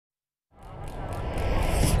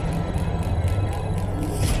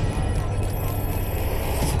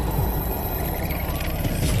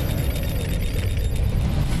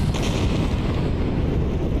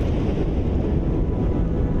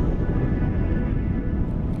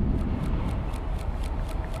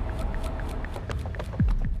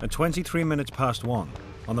At 23 minutes past 1,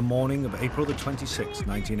 on the morning of April the 26th,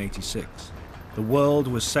 1986, the world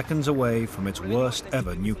was seconds away from its worst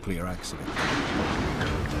ever nuclear accident.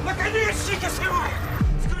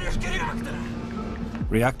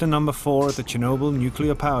 Reactor number 4 at the Chernobyl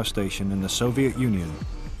nuclear power station in the Soviet Union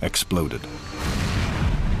exploded.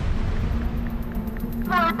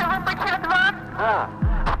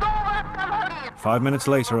 Five minutes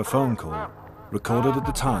later, a phone call, recorded at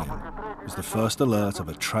the time, was the first alert of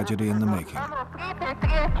a tragedy in the making.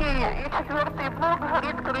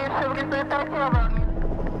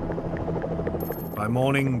 By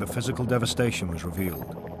morning, the physical devastation was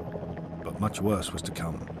revealed, but much worse was to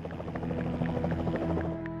come.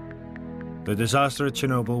 The disaster at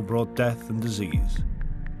Chernobyl brought death and disease.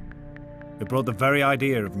 It brought the very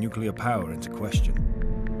idea of nuclear power into question.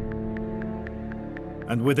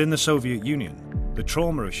 And within the Soviet Union, the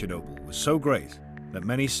trauma of Chernobyl was so great that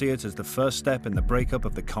many see it as the first step in the breakup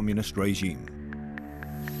of the communist regime.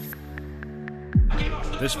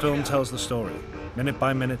 This film tells the story, minute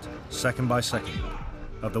by minute, second by second,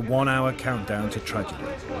 of the 1 hour countdown to tragedy.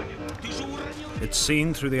 It's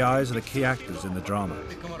seen through the eyes of the key actors in the drama,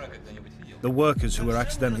 the workers who were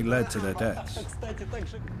accidentally led to their deaths,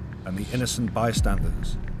 and the innocent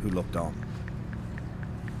bystanders who looked on.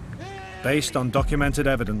 Based on documented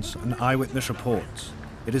evidence and eyewitness reports,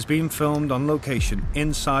 it has been filmed on location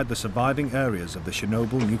inside the surviving areas of the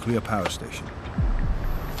Chernobyl nuclear power station.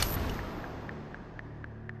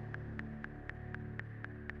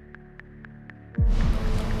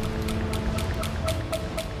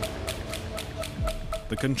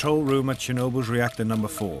 The control room at Chernobyl's reactor number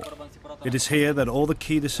 4. It is here that all the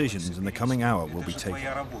key decisions in the coming hour will be taken.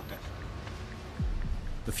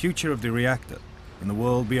 The future of the reactor, in the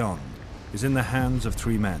world beyond, is in the hands of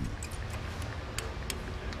 3 men.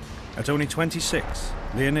 At only 26,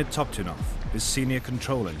 Leonid Toptunov is senior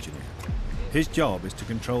control engineer. His job is to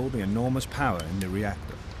control the enormous power in the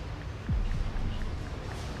reactor.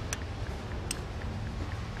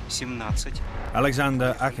 17.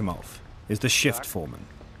 Alexander Akimov is the shift foreman,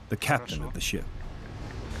 the captain of the ship.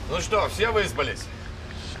 Ну что, все выспались?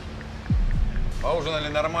 Поужинали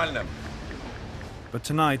нормально? But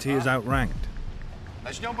tonight he is outranked.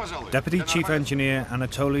 Начнем, пожалуй. Deputy Chief Engineer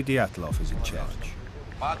Anatoly Dyatlov is in charge.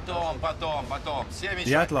 Потом.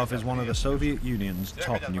 Dyatlov is one of the Soviet Union's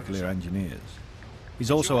top nuclear engineers.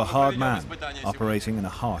 He's also a hard man, operating in a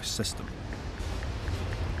harsh system.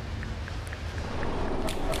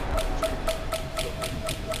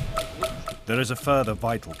 There is a further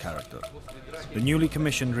vital character, the newly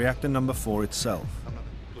commissioned reactor number 4 itself,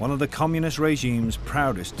 one of the communist regime's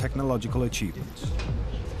proudest technological achievements.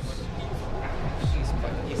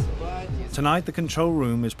 Tonight, the control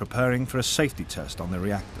room is preparing for a safety test on the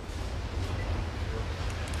reactor.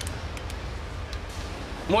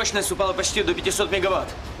 Мощность упала почти до 500 мегаватт.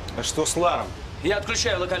 А что с Ларом? Я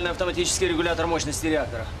отключаю локальный автоматический регулятор мощности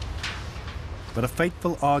реактора. But a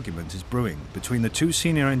fateful argument is brewing between the 2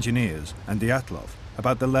 senior engineers and Dyatlov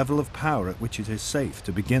about the level of power at which it is safe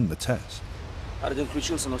to begin the test. Орден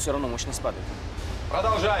включился, но все равно мощность падает.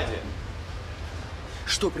 Продолжайте.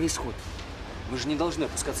 Что происходит? Вы же не должны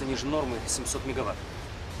опускаться ниже нормы 700 мегаватт.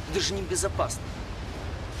 Это же небезопасно.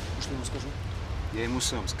 Что ему скажу? Я ему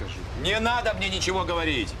сам скажу. Не надо мне ничего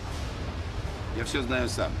говорить. Я все знаю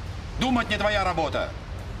сам. Думать не твоя работа.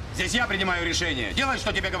 Здесь я принимаю решение. Делай,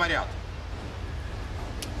 что тебе говорят.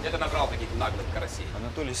 Это набрал каких-то наглых карасей.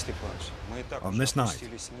 Анатолий Степанович, мы и так On уже this night,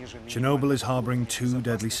 опустились ниже Chernobyl is harboring 2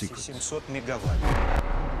 deadly secrets. 700 мегаватт.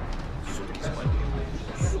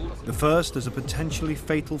 The first is a potentially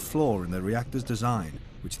fatal flaw in the reactor's design,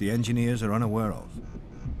 which the engineers are unaware of.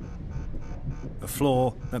 A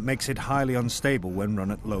flaw that makes it highly unstable when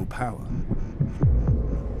run at low power.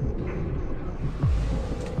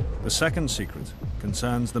 The second secret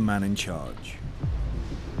concerns the man in charge.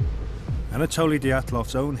 Anatoly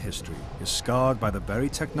Dyatlov's own history is scarred by the very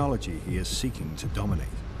technology he is seeking to dominate.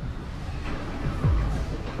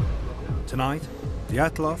 Tonight,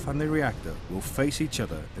 Dyatlov and the reactor will face each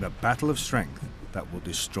other in a battle of strength that will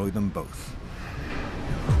destroy them both.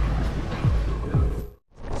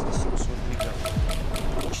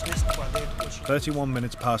 31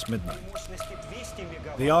 minutes past midnight.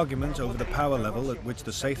 The argument over the power level at which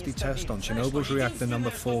the safety test on Chernobyl's reactor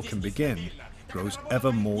number 4 can begin grows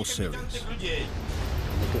ever more serious.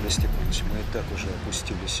 Анатолий Степанович, мы и так уже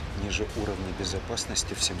опустились ниже уровня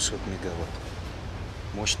безопасности в 700 мегаватт.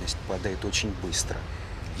 Мощность падает очень быстро.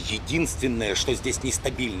 Единственное, что здесь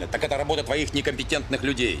нестабильно, так это работа твоих некомпетентных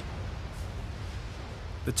людей.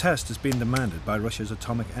 The test has been demanded by Russia's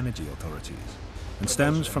atomic energy authorities and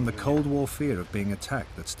stems from the Cold War fear of being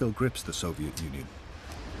attacked that still grips the Soviet Union.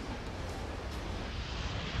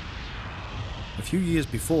 A few years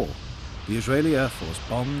before, the Israeli Air Force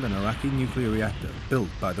bombed an Iraqi nuclear reactor built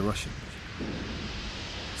by the Russians.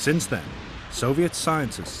 Since then, Soviet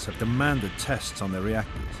scientists have demanded tests on their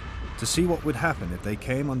reactors to see what would happen if they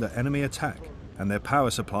came under enemy attack and their power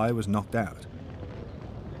supply was knocked out.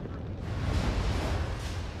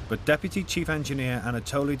 But Deputy Chief Engineer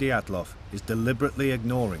Anatoly Dyatlov is deliberately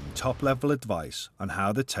ignoring top-level advice on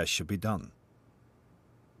how the test should be done.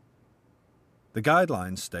 The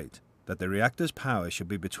guidelines state that the reactor's power should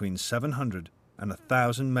be between 700 and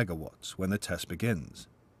 1,000 megawatts when the test begins.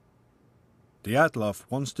 Dyatlov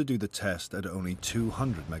wants to do the test at only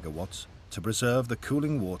 200 megawatts to preserve the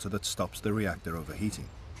cooling water that stops the reactor overheating.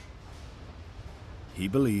 He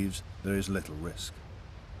believes there is little risk.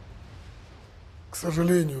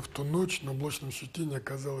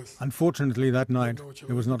 Unfortunately, that night,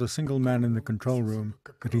 there was not a single man in the control room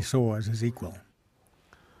that he saw as his equal.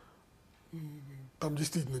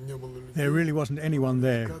 There really wasn't anyone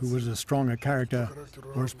there who was as strong a character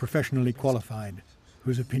or as professionally qualified,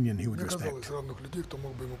 whose opinion he would respect.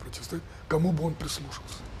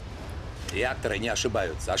 Реакторы не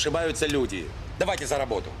ошибаются, ошибаются люди. Давайте за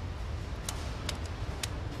работу.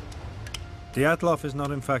 Dyatlov is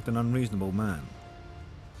not in fact an unreasonable man.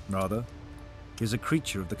 Rather, he is a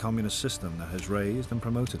creature of the communist system that has raised and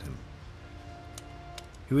promoted him.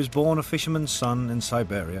 He was born a fisherman's son in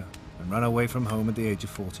Siberia and ran away from home at the age of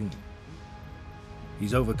 14.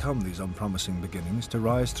 He's overcome these unpromising beginnings to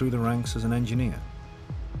rise through the ranks as an engineer.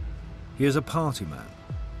 He is a party man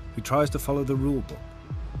who tries to follow the rule book,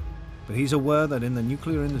 but he's aware that in the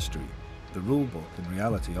nuclear industry, the rule book and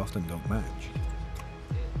reality often don't match.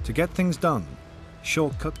 To get things done,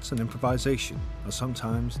 shortcuts and improvisation are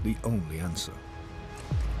sometimes the only answer.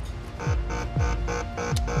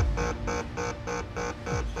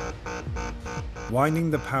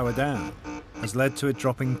 Winding the power down has led to it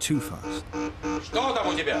dropping too fast. Что там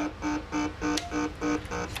у тебя?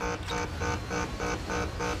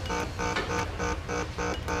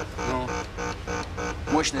 Ну,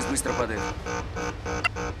 мощность быстро падает.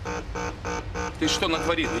 Ты что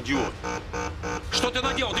натворил, идиот? Что ты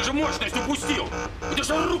наделал? Ты же мощность упустил! У тебя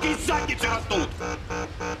же руки из задницы растут!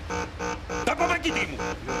 Да помоги ты ему!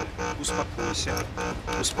 Успокойся,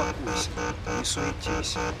 успокойся, не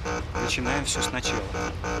суетись. Начинаем все сначала.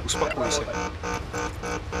 Успокойся.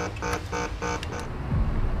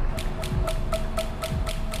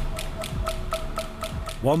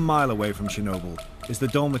 One mile away from Chernobyl is the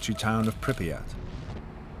dormitory town of Pripyat.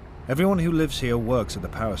 Everyone who lives here works at the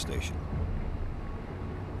power station.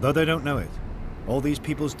 Though they don't know it, all these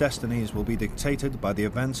people's destinies will be dictated by the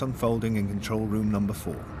events unfolding in control room number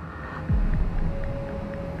 4.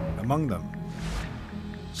 Among them,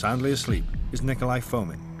 soundly asleep, is Nikolai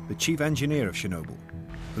Fomin, the chief engineer of Chernobyl,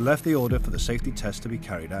 who left the order for the safety test to be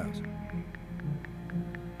carried out.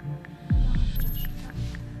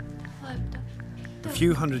 A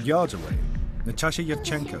few hundred yards away, Natasha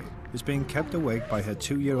Yevchenko is being kept awake by her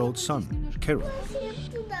 2-year-old son, Kirill.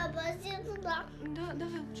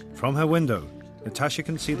 From her window, Natasha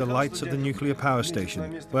can see the lights of the nuclear power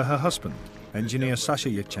station where her husband, engineer Sasha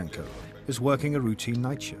Yevchenko, is working a routine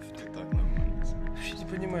night shift.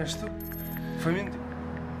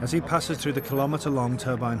 As he passes through the kilometer-long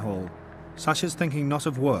turbine hall, Sasha's thinking not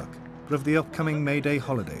of work, but of the upcoming May Day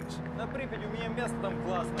holidays.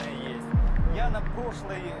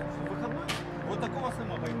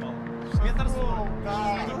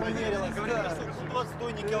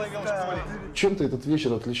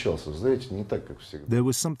 There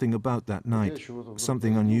was something about that night,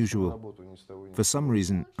 something unusual. For some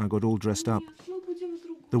reason, I got all dressed up.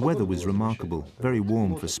 The weather was remarkable, very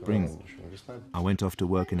warm for spring. I went off to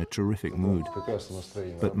work in a terrific mood.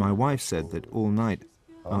 But my wife said that all night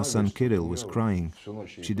our son Kirill was crying.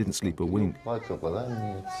 She didn't sleep a wink.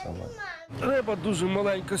 Риба дуже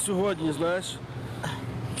маленька сьогодні, знаєш.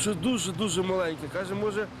 Що дуже маленька. Каже,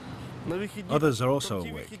 може, на вихідні... Others are also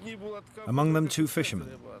awake. Among them 2 fishermen.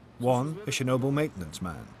 One, a Chernobyl maintenance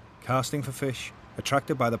man, casting for fish,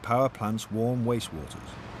 attracted by the power plant's warm wastewaters.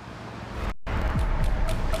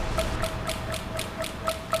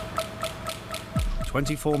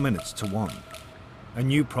 "24 minutes to 1. A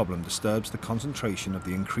new problem disturbs the concentration of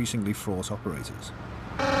the increasingly fraught operators.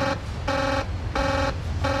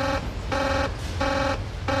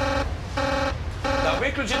 Да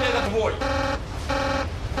выключи этот вой!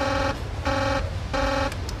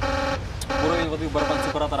 Уровень воды в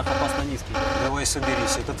барабан-сепараторах опасно низкий. Давай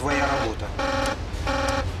соберись, это твоя работа.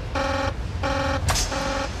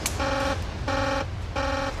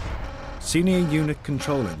 Senior unit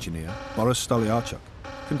control engineer Boris Stolyarchuk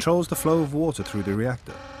controls the flow of water through the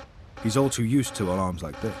reactor. He's all too used to alarms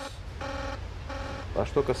like this. As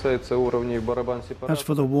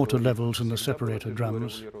for the water levels in the separator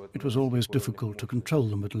drums, it was always difficult to control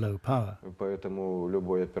them at low power.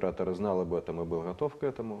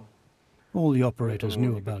 All the operators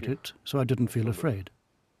knew about it, so I didn't feel afraid.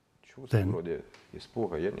 Then,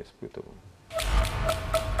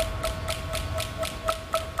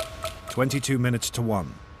 22 minutes to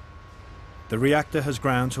 1. The reactor has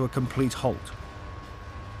ground to a complete halt.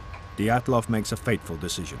 Dyatlov makes a fateful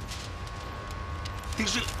decision. Ты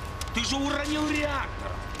же уронил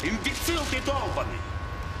реактор! Имбецил ты долбаный!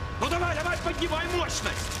 Ну давай, поднимай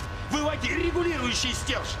мощность! Выводи регулирующие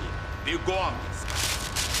стержни! Бегом!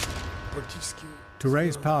 to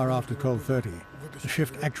raise power after 12:30, the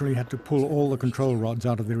shift actually had to pull all the control rods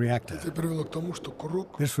out of the reactor.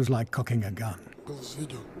 This was like cocking a gun.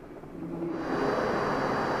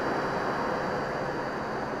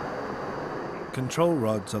 Control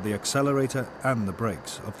rods are the accelerator and the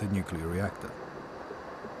brakes of the nuclear reactor.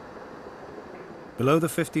 Below the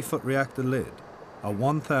 50-foot reactor lid are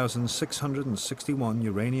 1,661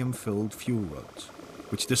 uranium-filled fuel rods,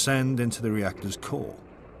 which descend into the reactor's core.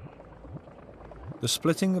 The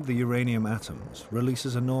splitting of the uranium atoms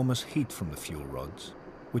releases enormous heat from the fuel rods,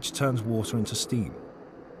 which turns water into steam.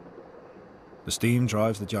 The steam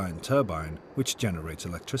drives the giant turbine, which generates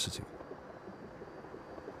electricity.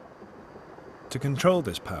 To control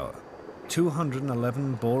this power,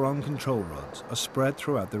 211 boron control rods are spread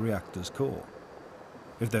throughout the reactor's core.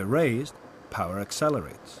 If they're raised, power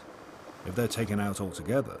accelerates. If they're taken out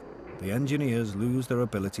altogether, the engineers lose their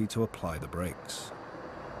ability to apply the brakes.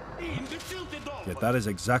 Yet that is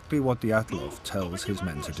exactly what Dyatlov tells his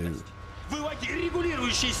men to do.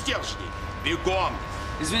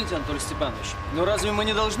 Извините, Анатолий Степанович, но разве мы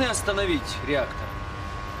не должны остановить реактор?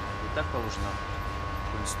 И так положено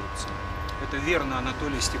по инструкции. Это верно,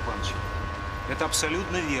 Анатолий Степанович. Это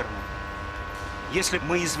абсолютно верно. Если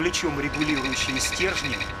мы извлечем регулирующие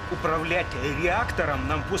стержни, управлять реактором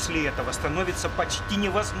нам после этого становится почти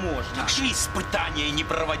невозможно. Как же испытания не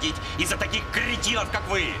проводить из-за таких кретинов, как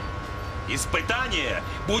вы? Испытание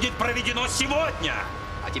будет проведено сегодня.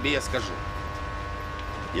 А тебе я скажу.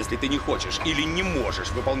 Если ты не хочешь или не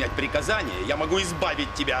можешь выполнять приказания, я могу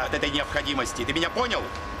избавить тебя от этой необходимости. Ты меня понял?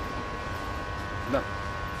 Да.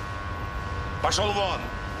 Пошел вон!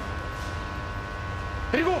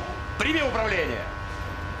 Пригуб, прими управление!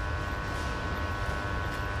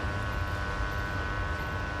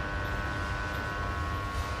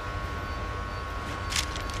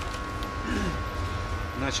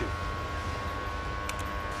 Начали.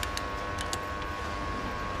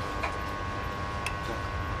 Так,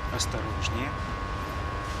 осторожнее.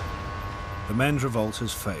 The men's revolt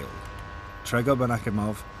has failed. Tregub and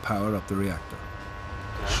Akimov power up the reactor.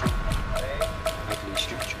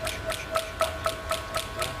 Отлично.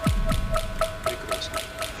 Прекрасно.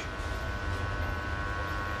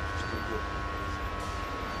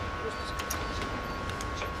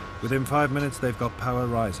 Within 5 minutes, they've got power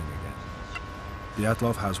rising again.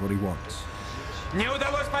 Dyatlov has what he wants. Мне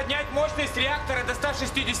удалось поднять мощность реактора до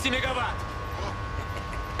 160 мегаватт.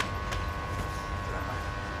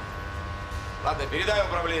 Ладно, передай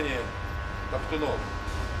управление Топтунову.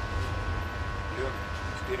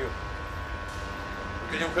 Вперед.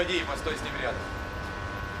 Ты не уходи и постой с ним рядом.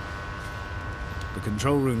 The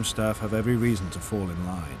control room staff have every reason to fall in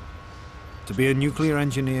line. To be a nuclear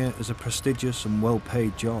engineer is a prestigious and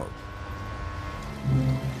well-paid job.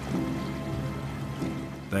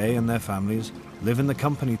 They and their families live in the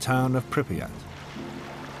company town of Pripyat.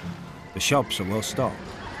 The shops are well stocked.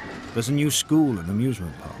 There's a new school and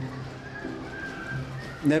amusement park.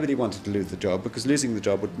 Nobody wanted to lose the job because losing the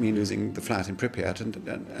job would mean losing the flat in Pripyat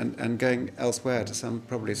and going elsewhere to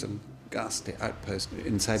probably some ghastly outpost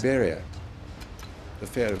in Siberia. The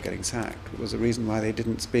fear of getting sacked was the reason why they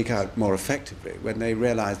didn't speak out more effectively when they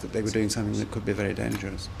realized that they were doing something that could be very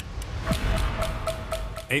dangerous.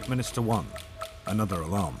 8 minutes to 1. Another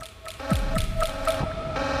alarm.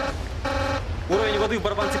 Уровень воды в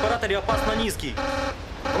барабан-сепараторе опасно низкий.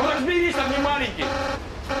 Ну разберись, там не маленький.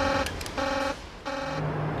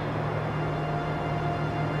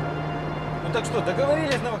 Ну так что,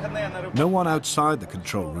 договорились на выходные на рыбалку? No one outside the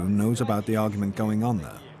control room knows about the argument going on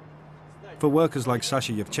there. For workers like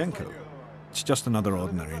Sasha Yevchenko, it's just another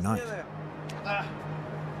ordinary night.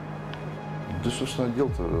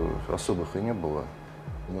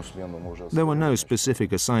 There were no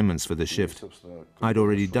specific assignments for the shift. I'd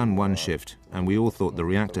already done one shift, and we all thought the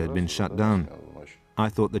reactor had been shut down. I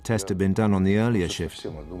thought the test had been done on the earlier shift.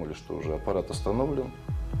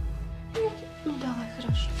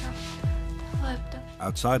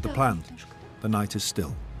 Outside the plant, the night is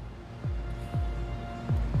still.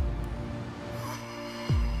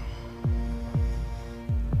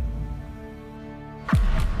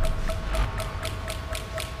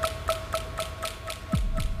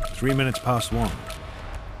 3 minutes past 1.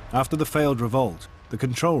 After the failed revolt, the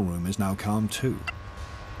control room is now calm too.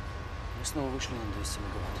 Мы снова вышли на 200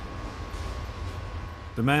 мегаватт.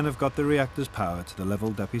 The men have got the reactor's power to the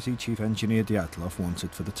level Deputy Chief Engineer Dyatlov wants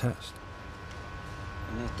it for the test.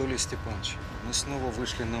 Анатолий Степанович, мы снова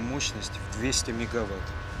вышли на мощность в 200 мегаватт.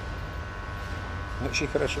 Очень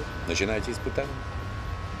хорошо. Начинайте испытания.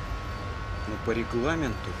 Но по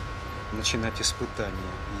регламенту начинать испытания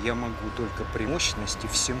я могу только при мощности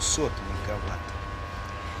в 700 мегаватт.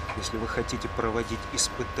 Если вы хотите проводить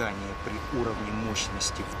испытания при уровне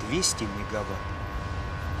мощности в 200 мегаватт,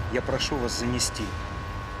 я прошу вас занести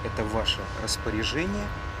это ваше распоряжение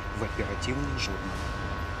в оперативный журнал.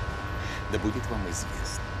 Да будет вам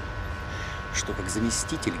известно, что как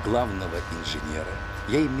заместитель главного инженера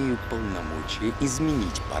я имею полномочия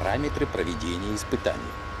изменить параметры проведения испытаний.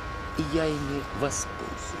 И я ими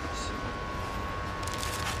воспользуюсь.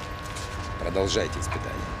 Продолжайте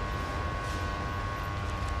испытания.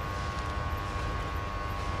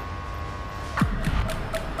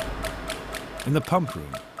 In the pump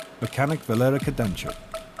room, mechanic Valery Kadenchuk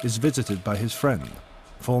is visited by his friend,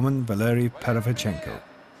 foreman Valery Perovichenko.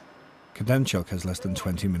 Kadenchuk has less than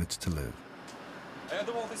 20 minutes to live. Я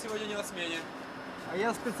думал, ты сегодня не на смене. А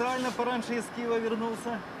я специально пораньше из Киева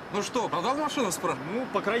вернулся. Ну что, продал машину справа? Ну,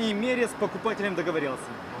 по крайней мере, с покупателем договорился.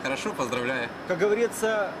 Хорошо, поздравляю. Как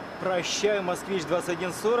говорится, прощаю, Москвич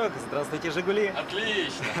 2140, здравствуйте, Жигули.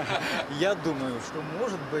 Отлично. Я думаю, что,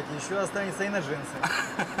 может быть, еще останется и на джинсы.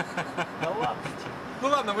 Да ладно. Ну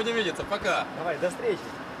ладно, будем видеться, пока. Давай, до встречи.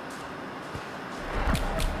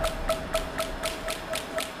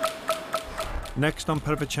 Next on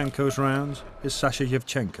Perovichenko's rounds is Sasha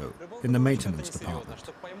Yevchenko in the maintenance department.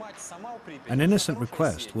 An innocent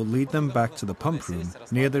request will lead them back to the pump room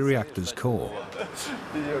near the reactor's core.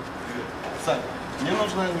 Сань, мне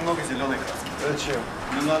нужно немного зеленой краски. Зачем?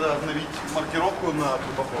 Мне надо обновить маркировку на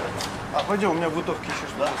трубоходе. А пойдем, у меня в бутовке еще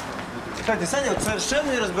что-то. Кстати, Саня вот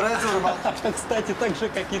совершенно не разбирается в рыбалке. Кстати, так же,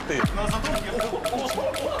 как и ты. На задумке.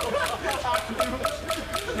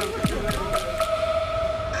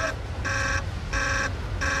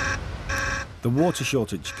 The water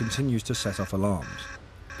shortage continues to set off alarms,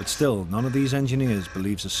 but still none of these engineers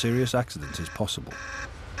believes a serious accident is possible.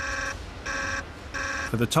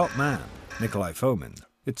 For the top man, Nikolai Fomin,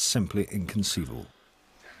 it's simply inconceivable.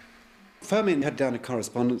 Fomin had done a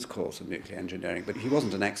correspondence course in nuclear engineering, but he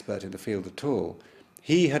wasn't an expert in the field at all.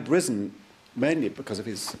 He had risen mainly because of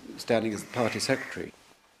his standing as the party secretary.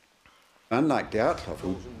 Unlike Dyatlov,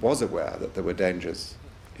 who was aware that there were dangers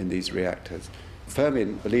in these reactors,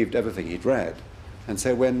 Fomin believed everything he'd read. And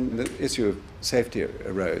so when the issue of safety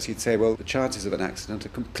arose, he'd say, well, the chances of an accident are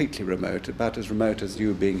completely remote, about as remote as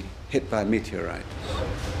you being hit by a meteorite.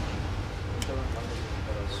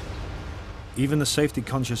 Even the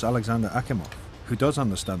safety-conscious Alexander Akimov, who does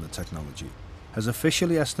understand the technology, has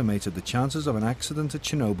officially estimated the chances of an accident at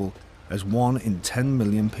Chernobyl as 1 in 10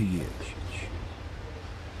 million per year.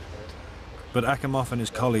 But Akimov and his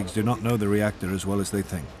colleagues do not know the reactor as well as they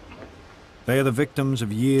think. They are the victims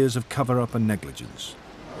of years of cover-up and negligence.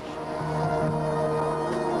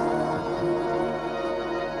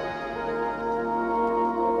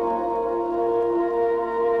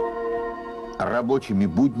 Рабочими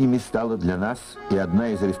буднями стала для нас и одна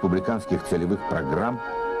из республиканских целевых программ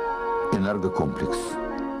 «Энергокомплекс».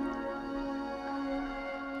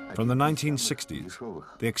 From the 1960s,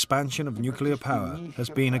 the expansion of nuclear power has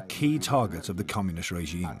been a key target of the communist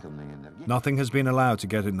regime. Nothing has been allowed to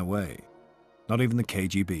get in the way, not even the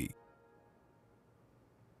KGB.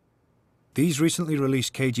 These recently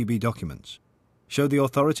released KGB documents show the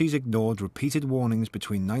authorities ignored repeated warnings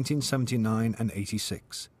between 1979 and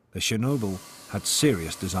 86 that Chernobyl had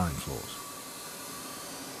serious design flaws.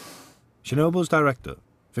 Chernobyl's director,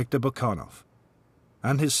 Viktor Bukhanov,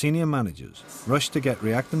 and his senior managers rushed to get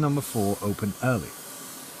reactor number 4 open early,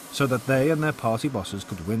 so that they and their party bosses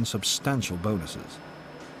could win substantial bonuses.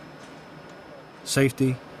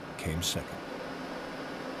 Safety came second.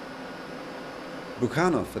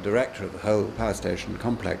 Bukhanov, the director of the whole power station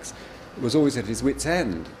complex, was always at his wit's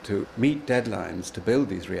end to meet deadlines to build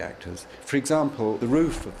these reactors. For example, the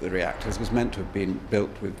roof of the reactors was meant to have been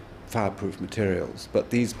built with fireproof materials,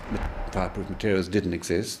 but these fireproof materials didn't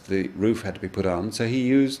exist. The roof had to be put on, so he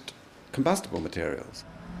used combustible materials.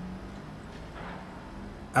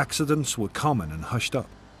 Accidents were common and hushed up.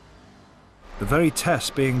 The very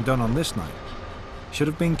tests being done on this night should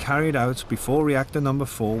have been carried out before reactor number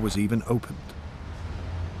 4 was even opened.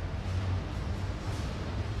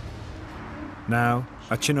 Now,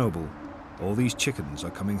 at Chernobyl, all these chickens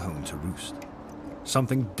are coming home to roost.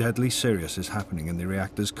 Something deadly serious is happening in the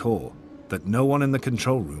reactor's core that no one in the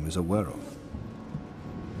control room is aware of.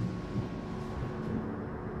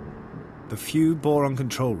 The few boron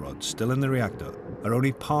control rods still in the reactor are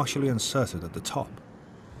only partially inserted at the top,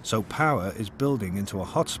 so power is building into a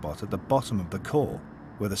hotspot at the bottom of the core,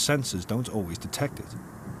 where the sensors don't always detect it.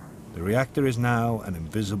 The reactor is now an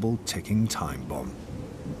invisible ticking time bomb.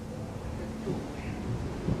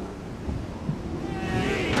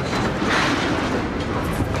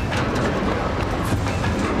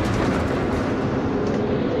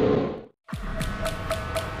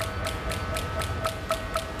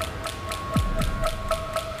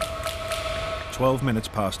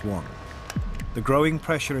 (12:01). The growing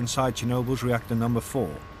pressure inside Chernobyl's reactor number 4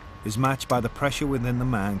 is matched by the pressure within the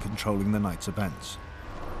man controlling the night's events,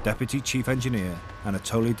 Deputy Chief Engineer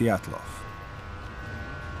Anatoly Dyatlov.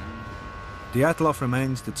 Dyatlov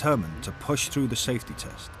remains determined to push through the safety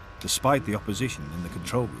test, despite the opposition in the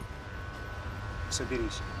control room.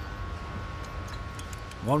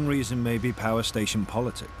 One reason may be power station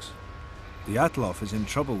politics. Dyatlov is in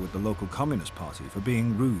trouble with the local Communist Party for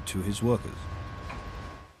being rude to his workers.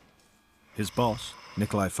 His boss,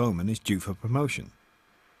 Nikolai Fomin, is due for promotion.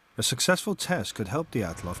 A successful test could help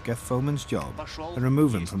Dyatlov get Fomin's job and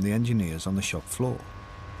remove him from the engineers on the shop floor.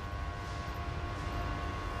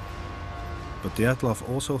 But Dyatlov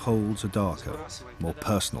also holds a darker, more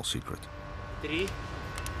personal secret.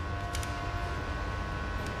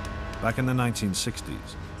 Back in the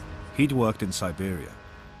 1960s, he'd worked in Siberia,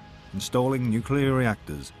 installing nuclear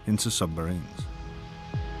reactors into submarines.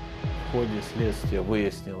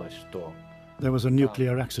 There was a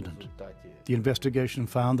nuclear accident. The investigation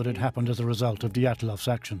found that it happened as a result of Dyatlov's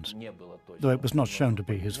actions, though it was not shown to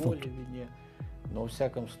be his fault.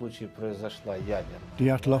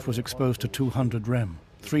 Dyatlov was exposed to 200 rem,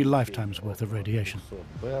 3 lifetimes worth of radiation.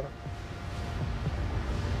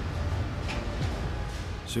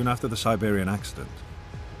 Soon after the Siberian accident,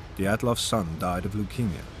 Dyatlov's son died of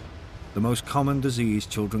leukemia, the most common disease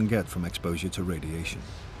children get from exposure to radiation.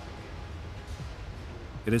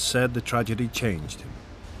 It is said the tragedy changed him,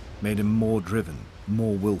 made him more driven,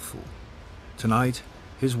 more willful. Tonight,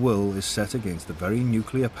 his will is set against the very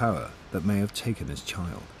nuclear power that may have taken his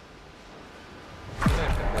child.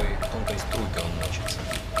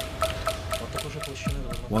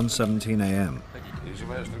 1:17 a.m.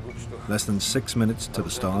 Less than 6 minutes to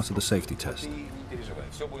the start of the safety test.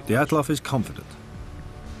 Dyatlov is confident.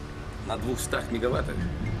 На 200 мегаваттах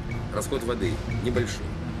расход воды небольшой.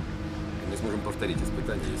 Мы сможем повторить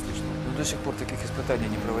испытания, если что. Но до сих пор таких испытаний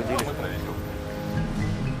не проводили.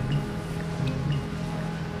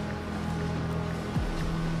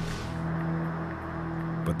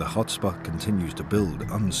 But the hotspot continues to build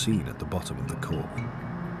unseen at the bottom of the core.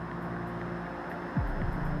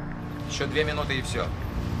 Еще 2 минуты и все.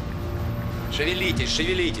 Шевелитесь,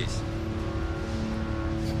 шевелитесь.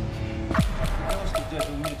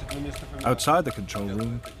 Outside the control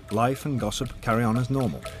room, life and gossip carry on as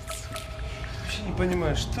normal. Вообще не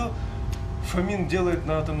понимаю, что Фомин делает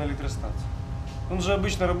на атомной электростанции. Он же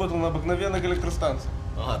обычно работал на обыкновенных электростанциях.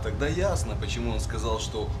 А, тогда ясно, почему он сказал,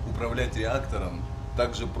 что управлять реактором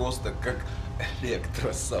так же просто, как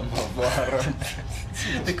электросамоваром.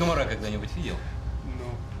 Ты комара когда-нибудь видел? Ну.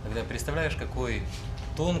 Тогда представляешь, какой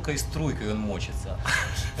тонкой струйкой он мочится.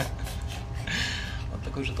 Вот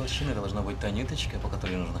такой же толщины должна быть та ниточка, по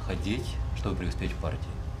которой нужно ходить, чтобы преуспеть в партии.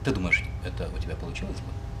 Ты думаешь, это у тебя получилось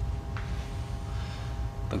бы?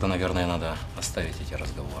 Тогда, наверное, надо оставить эти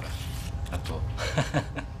разговоры. А то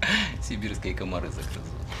сибирские комары загрызут.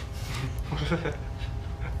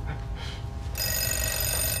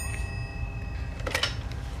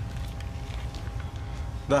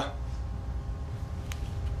 Да.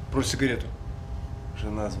 Брось сигарету.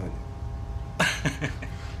 Жена звонит.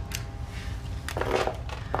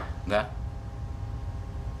 Да?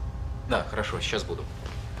 Да, хорошо, сейчас буду.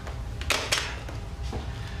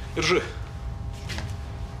 Держи.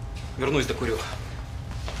 Вернусь, докурю.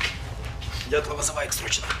 Дятла вызывай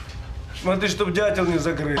срочно. Смотри, чтоб дятел не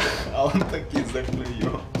закрыл. А он таки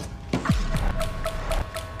заклюет.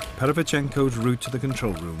 Perevchenko's route to the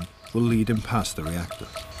control room will lead him past the reactor.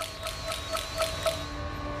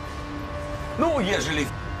 Ну, ежели,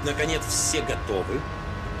 наконец, все готовы,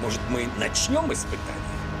 может, мы начнем испытание?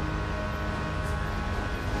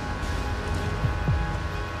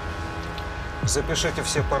 Запишите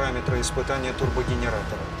все параметры испытания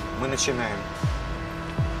турбогенератора. Мы начинаем.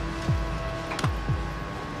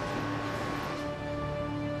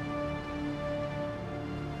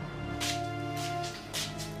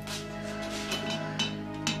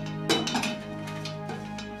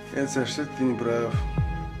 Саш, все-таки не прав.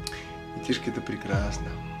 И Тишка, это прекрасно.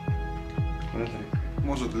 Смотри.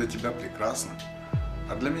 Может, для тебя прекрасно,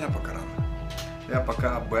 а для меня пока рано. Я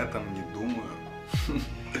пока об этом не думаю.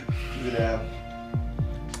 Зря.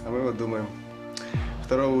 А мы вот думаем.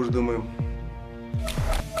 Второго уж думаем.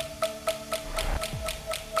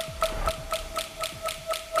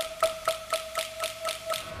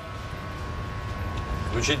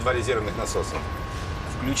 Включить 2 резервных насоса.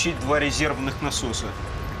 Включить 2 резервных насоса.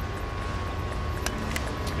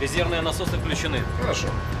 Резервные насосы включены. Хорошо.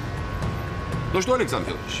 Ну что,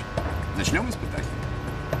 Александр Федорович, начнем испытание.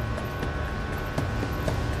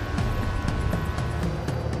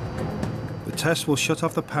 The test will shut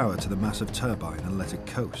off the power to the massive turbine and let it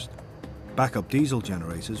coast. Backup diesel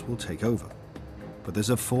generators will take over, but there's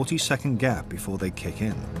a 40-second gap before they kick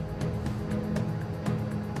in.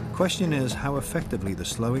 The question is how effectively the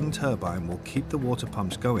slowing turbine will keep the water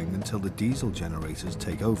pumps going until the diesel generators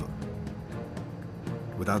take over.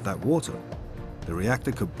 Without that water, the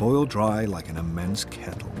reactor could boil dry like an immense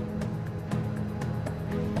kettle.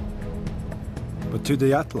 But to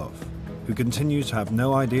Dezastrul, who continues to have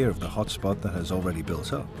no idea of the hotspot that has already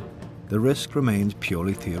built up, the risk remains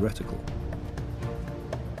purely theoretical.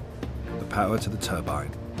 The power to the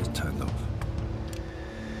turbine is turned off.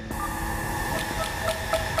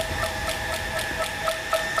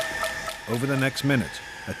 Over the next minute,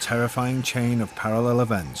 a terrifying chain of parallel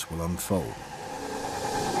events will unfold.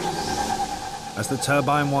 As the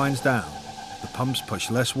turbine winds down, the pumps push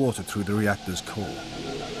less water through the reactor's core.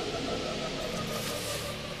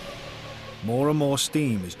 More and more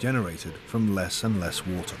steam is generated from less and less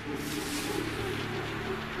water.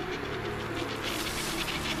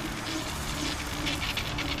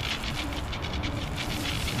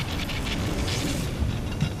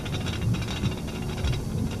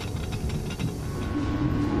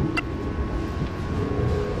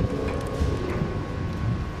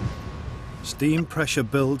 Steam pressure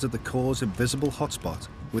builds at the core's invisible hotspot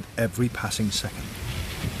with every passing second.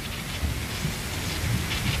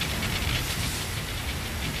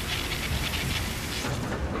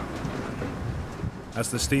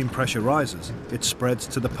 As the steam pressure rises, it spreads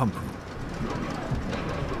to the pump room.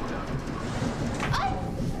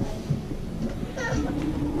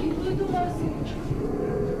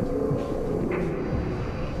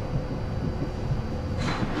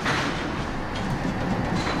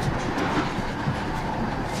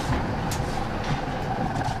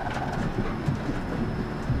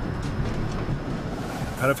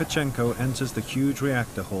 Perefchenko enters the huge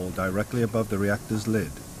reactor hall directly above the reactor's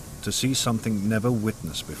lid to see something never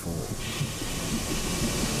witnessed before.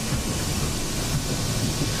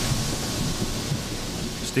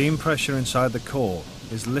 Steam pressure inside the core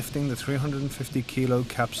is lifting the 350 kilo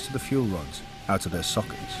caps to the fuel rods out of their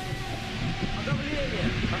sockets.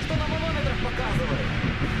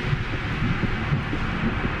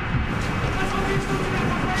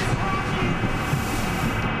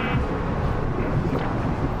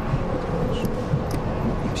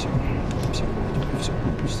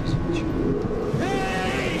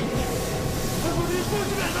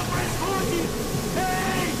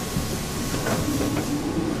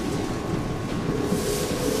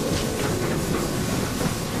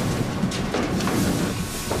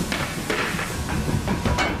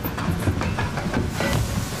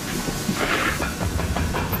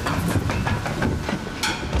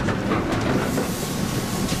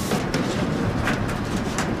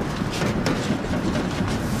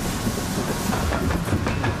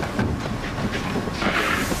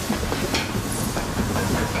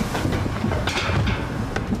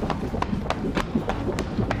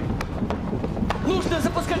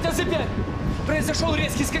 Произошел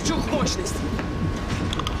резкий скачок мощности.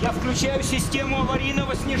 Я включаю систему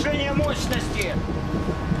аварийного снижения мощности.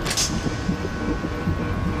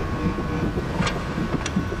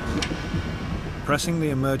 Pressing the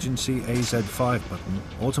emergency AZ5 button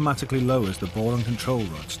automatically lowers the ball and control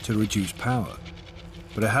rods to reduce power,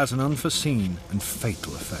 but it has an unforeseen and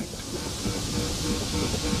fatal effect.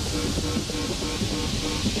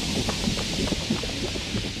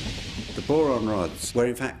 The boron rods were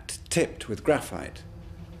in fact tipped with graphite,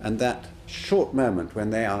 and that short moment when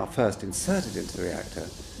they are first inserted into the reactor,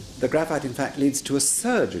 the graphite in fact leads to a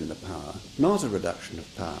surge in the power, not a reduction of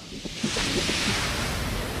power.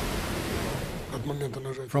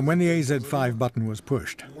 From when the AZ5 button was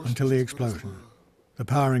pushed until the explosion, the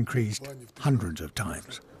power increased hundreds of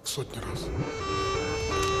times.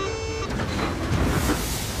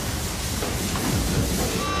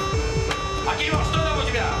 Акимов, что там у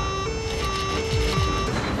тебя?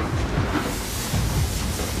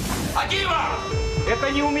 Акимов!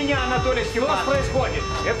 Это не у меня, Анатолий Степанович. Что происходит?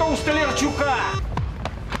 Это у Столярчука.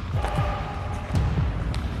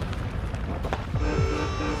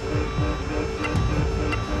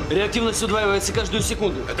 Реактивность удваивается каждую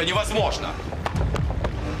секунду. Это невозможно.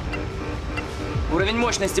 Уровень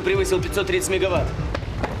мощности превысил 530 мегаватт.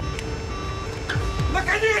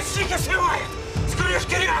 Наконечники срывает с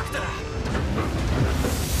крышки реактора!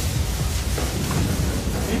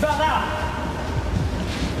 Ребята!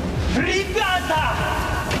 Ребята!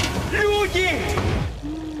 Люди!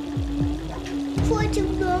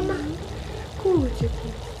 Котик дома. Котик.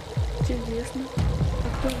 Чудесно.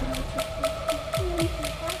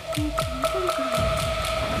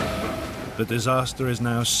 The disaster is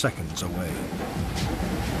now seconds away.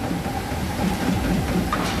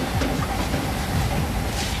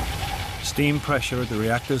 Steam pressure at the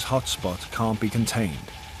reactor's hotspot can't be contained.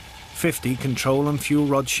 50 control and fuel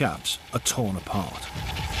rod shafts are torn apart.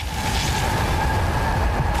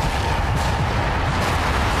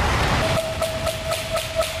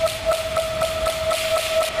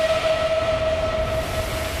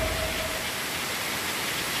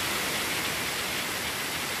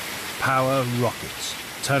 Power rockets,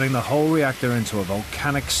 turning the whole reactor into a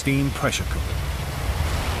volcanic steam pressure cooker.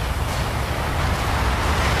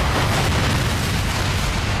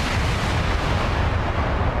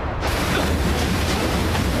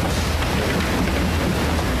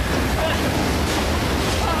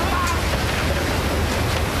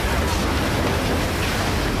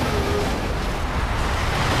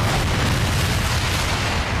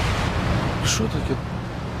 Что таке?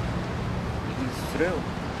 Стрел?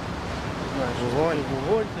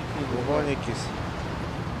 Вуголь такий, вуголь якийсь.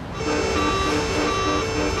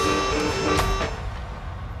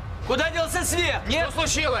 Куда делся свет? Нет, что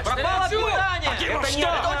случилось? Пропало питание! Это не Что?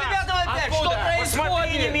 У тебя опять? Что происходит?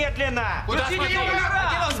 Посмотри немедленно! Куда смотри?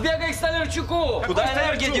 Сбегай к Столярчуку! Куда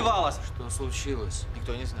энергия девалась? Что случилось?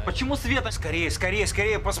 Никто не знает. Почему света? Скорее, скорее,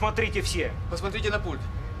 скорее, посмотрите все. Посмотрите на пульт.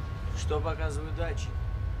 Что показывают датчики?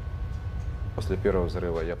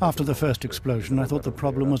 After the first explosion, I thought the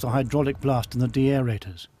problem was a hydraulic blast in the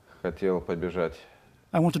deaerators.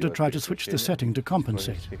 I wanted to try to switch the setting to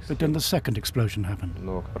compensate, but then the second explosion happened.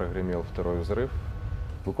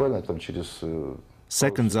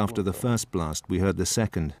 Seconds after the first blast, we heard the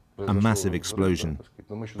second, a massive explosion.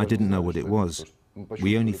 I didn't know what it was.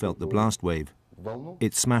 We only felt the blast wave.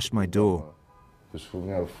 It smashed my door.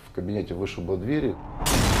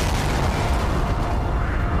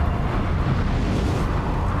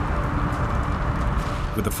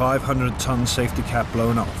 With the 500-ton safety cap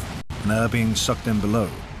blown off and air being sucked in below,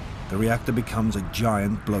 the reactor becomes a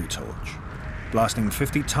giant blowtorch, blasting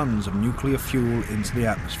 50 tons of nuclear fuel into the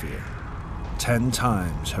atmosphere, 10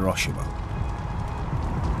 times Hiroshima.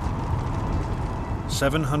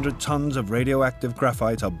 700 tons of radioactive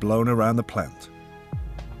graphite are blown around the plant.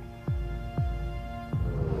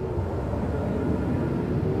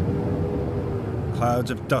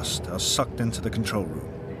 Clouds of dust are sucked into the control room,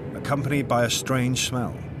 accompanied by a strange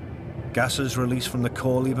smell. Gases released from the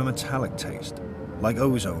core leave a metallic taste, like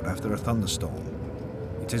ozone after a thunderstorm.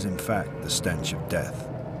 It is in fact the stench of death.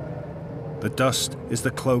 The dust is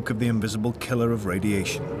the cloak of the invisible killer of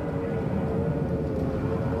radiation.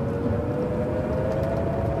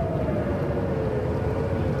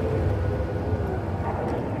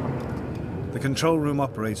 The control room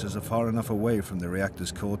operators are far enough away from the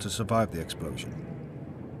reactor's core to survive the explosion,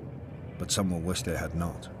 but some will wish they had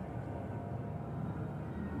not.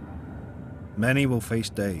 Many will face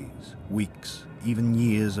days, weeks, even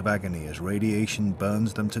years of agony as radiation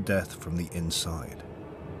burns them to death from the inside.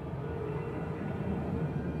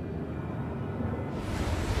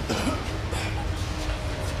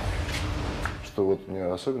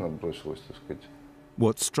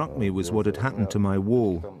 What struck me was what had happened to my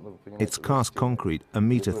wall. It's cast concrete, a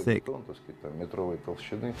meter thick.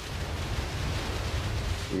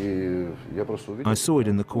 I saw it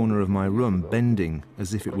in the corner of my room, bending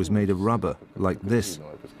as if it was made of rubber, like this.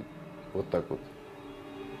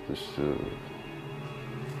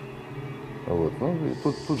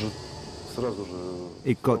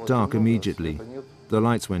 It got dark immediately. The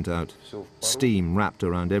lights went out. Steam wrapped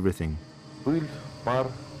around everything.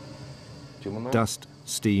 Dust,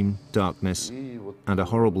 steam, darkness, and a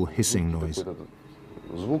horrible hissing noise.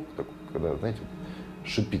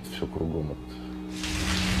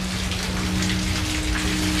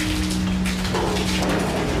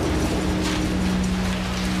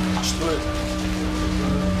 А что это?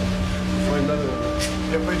 Война.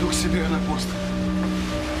 Я пойду к себе на пост.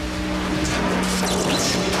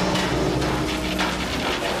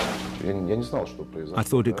 I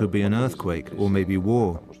thought it could be an earthquake or maybe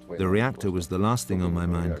war. The reactor was the last thing on my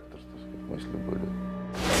mind.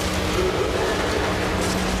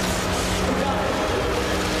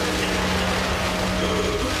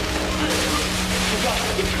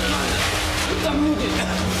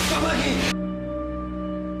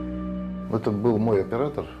 Это был мой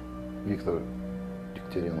оператор, Виктор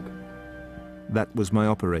Дегтяренко. That was my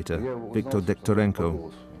operator, Viktor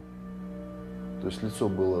Dektorenko. То есть лицо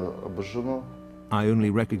было обожжено. I only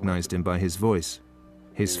recognized him by his voice.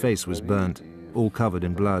 His face was burnt, all covered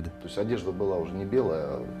in blood. То есть одежда была уже не белая,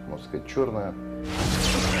 а, можно сказать, черная.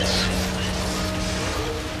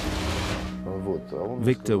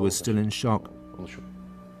 Victor was still in shock. Он еще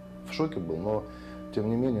в шоке был, но тем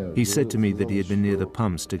не менее. He said to me that he had been near the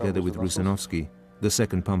pumps together with Rusanovsky, the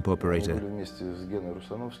second pump operator,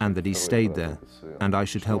 and that he stayed there, and I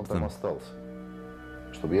should help them.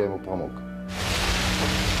 Чтобы я ему помог.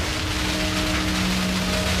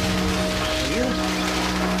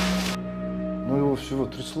 Ну его всего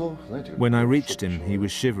трясло, знаете. When I reached him, he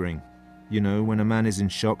was shivering. You know, when a man is in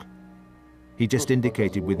shock. He just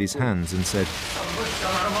indicated with his hands and said,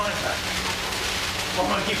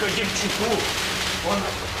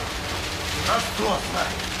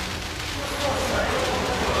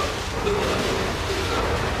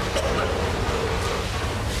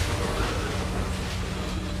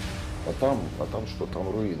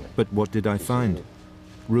 But what did I find?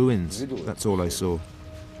 Ruins, that's all I saw.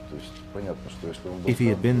 If he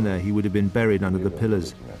had been there, he would have been buried under the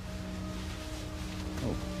pillars.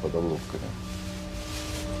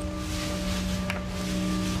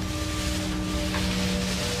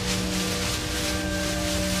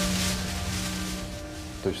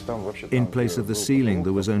 In place of the ceiling,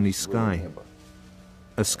 there was only sky.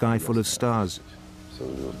 A sky full of stars.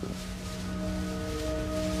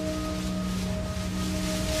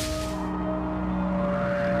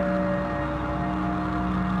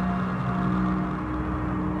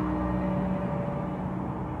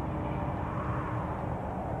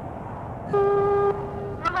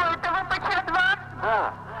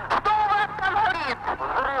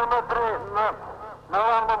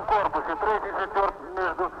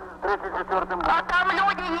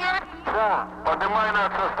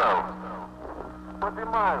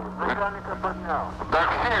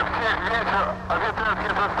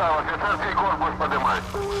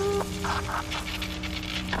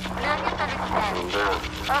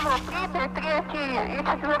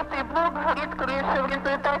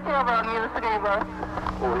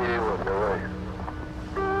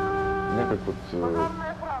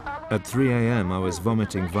 At 3 a.m. I was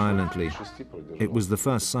vomiting violently. It was the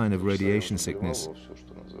first sign of radiation sickness.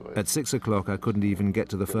 At 6 o'clock I couldn't even get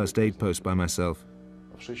to the first aid post by myself.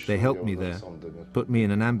 They helped me there, put me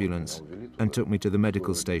in an ambulance, and took me to the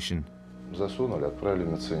medical station.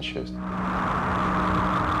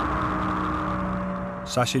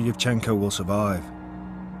 Sasha Yevchenko will survive.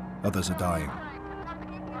 Others are dying.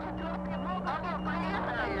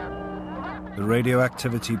 The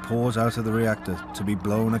radioactivity pours out of the reactor to be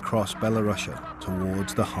blown across Belarusia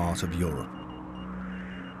towards the heart of Europe.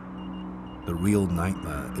 The real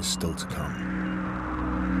nightmare is still to come.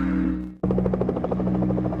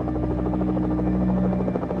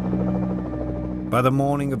 By the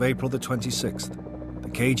morning of April the 26th, the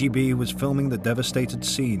KGB was filming the devastated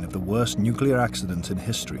scene of the worst nuclear accident in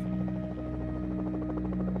history.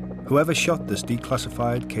 Whoever shot this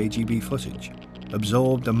declassified KGB footage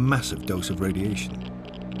absorbed a massive dose of radiation.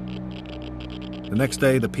 The next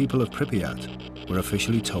day, the people of Pripyat were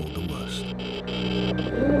officially told the worst.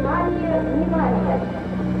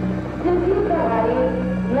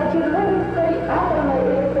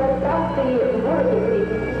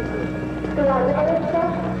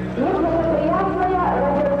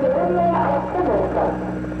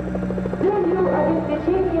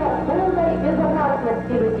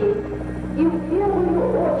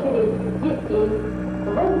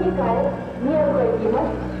 Возникает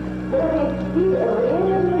необходимость провести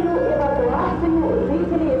временную эвакуацию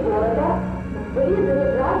жителей города в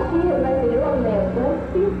близлежащие населенные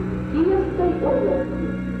пункты Киевской области.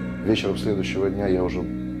 Вечером следующего дня я уже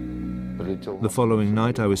прилетел. The following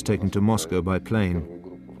night I was taken to Moscow by plane.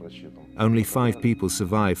 Only 5 people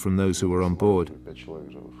survived from those who were on board.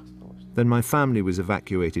 Then my family was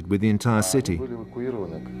evacuated with the entire city. Были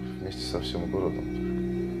эвакуированы вместе со всем городом.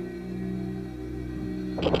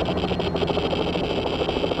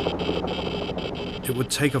 It would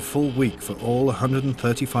take a full week for all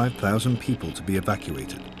 135,000 people to be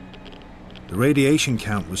evacuated. The radiation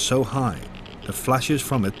count was so high that flashes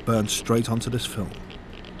from it burned straight onto this film.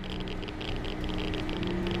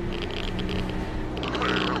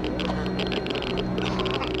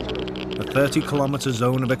 A 30-kilometer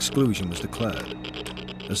zone of exclusion was declared,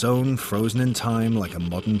 a zone frozen in time like a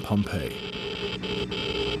modern Pompeii.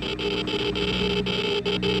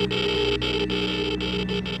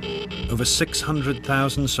 Over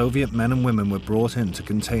 600,000 Soviet men and women were brought in to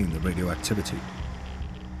contain the radioactivity.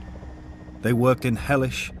 They worked in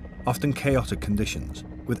hellish, often chaotic conditions,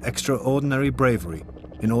 with extraordinary bravery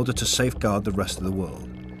in order to safeguard the rest of the world.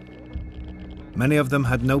 Many of them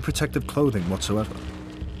had no protective clothing whatsoever.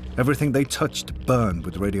 Everything they touched burned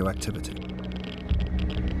with radioactivity.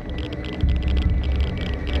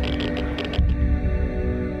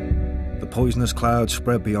 The poisonous cloud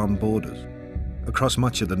spread beyond borders, across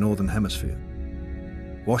much of the northern hemisphere.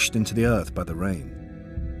 Washed into the earth by the rain,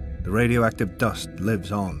 the radioactive dust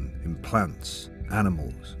lives on in plants,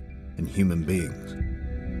 animals, and human beings.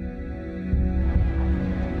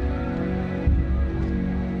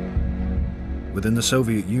 Within the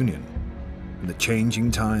Soviet Union, in the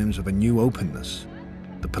changing times of a new openness,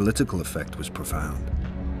 the political effect was profound.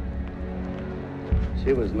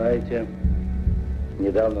 Все вы знаете,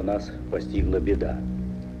 недавно нас постигла беда.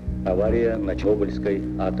 Авария на Чернобыльской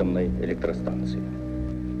атомной электростанции.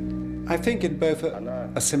 I think in both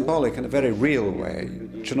a symbolic and a very real way,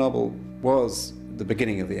 Chernobyl was the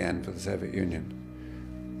beginning of the end for the Soviet Union.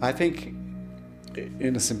 I think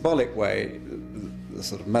in a symbolic way, the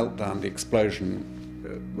sort of meltdown, the explosion,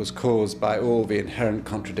 was caused by all the inherent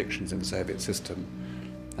contradictions in the Soviet system,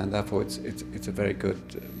 and therefore it's a very good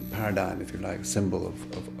paradigm, if you like, a symbol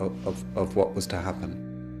of what was to happen.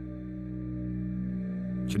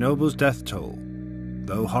 Chernobyl's death toll,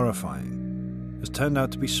 though horrifying, has turned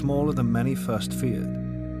out to be smaller than many first feared.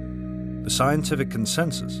 The scientific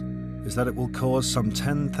consensus is that it will cause some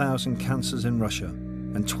 10,000 cancers in Russia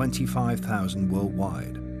and 25,000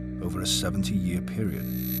 worldwide over a 70-year period.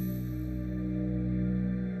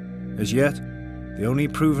 As yet, the only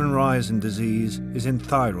proven rise in disease is in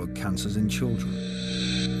thyroid cancers in children.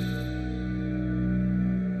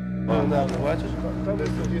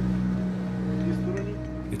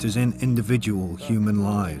 It is in individual human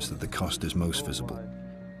lives that the cost is most visible.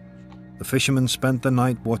 The fishermen spent the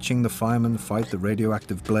night watching the firemen fight the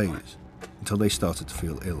radioactive blaze until they started to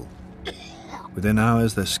feel ill. Within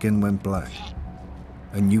hours, their skin went black,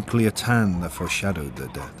 a nuclear tan that foreshadowed their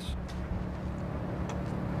deaths.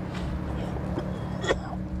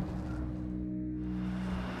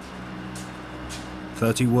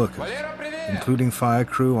 "30 workers, including fire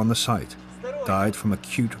crew on the site, died from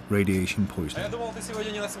acute radiation poisoning.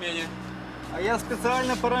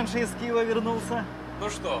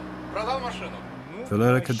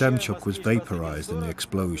 Valery Kademchuk was vaporized in the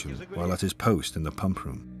explosion while at his post in the pump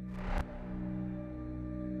room.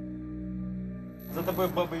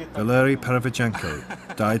 Valery Paravichenko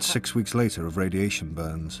died 6 weeks later of radiation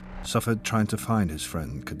burns, suffered trying to find his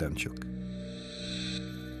friend Kademchuk.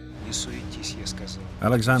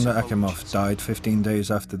 Alexander Akimov died 15 days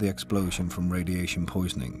after the explosion from radiation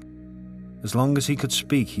poisoning. As long as he could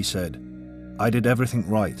speak, he said, "I did everything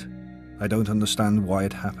right. I don't understand why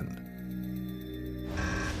it happened."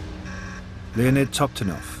 Leonid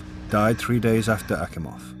Toptunov died 3 days after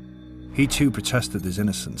Akimov. He too protested his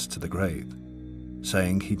innocence to the grave,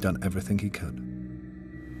 saying he'd done everything he could.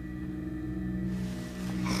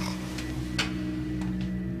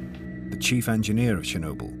 The chief engineer of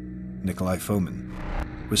Chernobyl, Nikolai Fomin,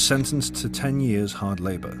 was sentenced to 10 years hard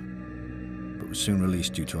labor, but was soon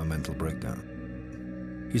released due to a mental breakdown.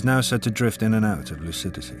 He's now said to drift in and out of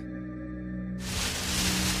lucidity.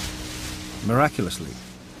 Miraculously,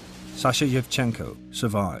 Sasha Yevchenko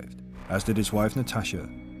survived, as did his wife Natasha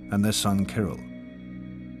and their son Kirill.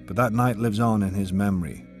 But that night lives on in his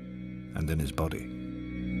memory and in his body.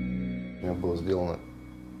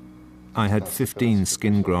 I had 15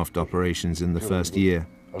 skin graft operations in the first year.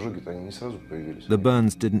 The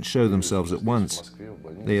burns didn't show themselves at once.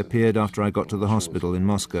 They appeared after I got to the hospital in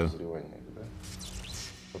Moscow.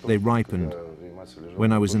 They ripened.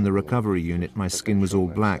 When I was in the recovery unit, my skin was all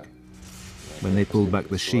black. When they pulled back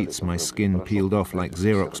the sheets, my skin peeled off like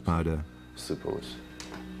Xerox powder.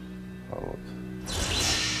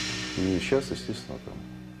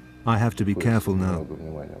 I have to be careful now.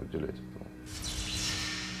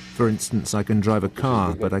 For instance, I can drive a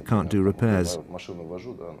car, but I can't do repairs.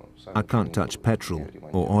 I can't touch petrol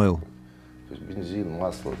or oil.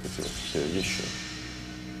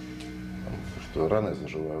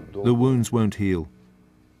 The wounds won't heal.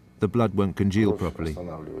 The blood won't congeal properly.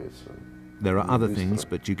 There are other things,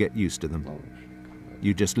 but you get used to them.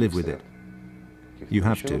 You just live with it. You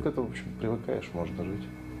have to.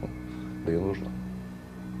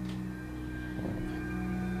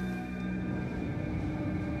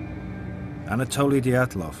 Anatoly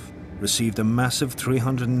Dyatlov received a massive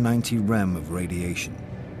 390 rem of radiation.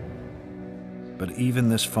 But even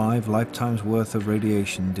this 5 lifetimes worth of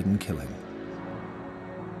radiation didn't kill him.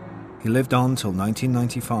 He lived on till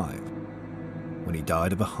 1995, when he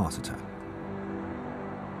died of a heart attack.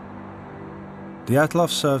 Dyatlov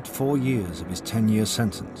served 4 years of his 10-year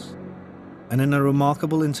sentence, and in a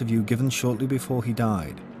remarkable interview given shortly before he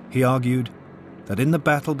died, he argued that in the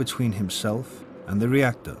battle between himself and the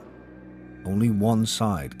reactor, only one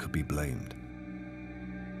side could be blamed.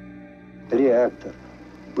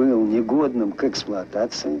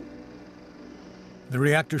 The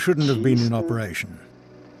reactor shouldn't have been in operation.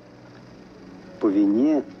 The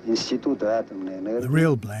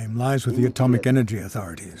real blame lies with the atomic energy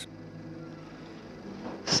authorities.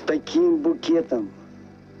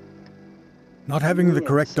 Not having the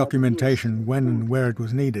correct documentation when and where it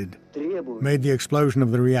was needed made the explosion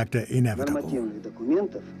of the reactor inevitable.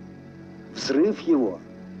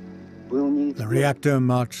 The reactor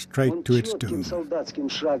marched straight to its doom.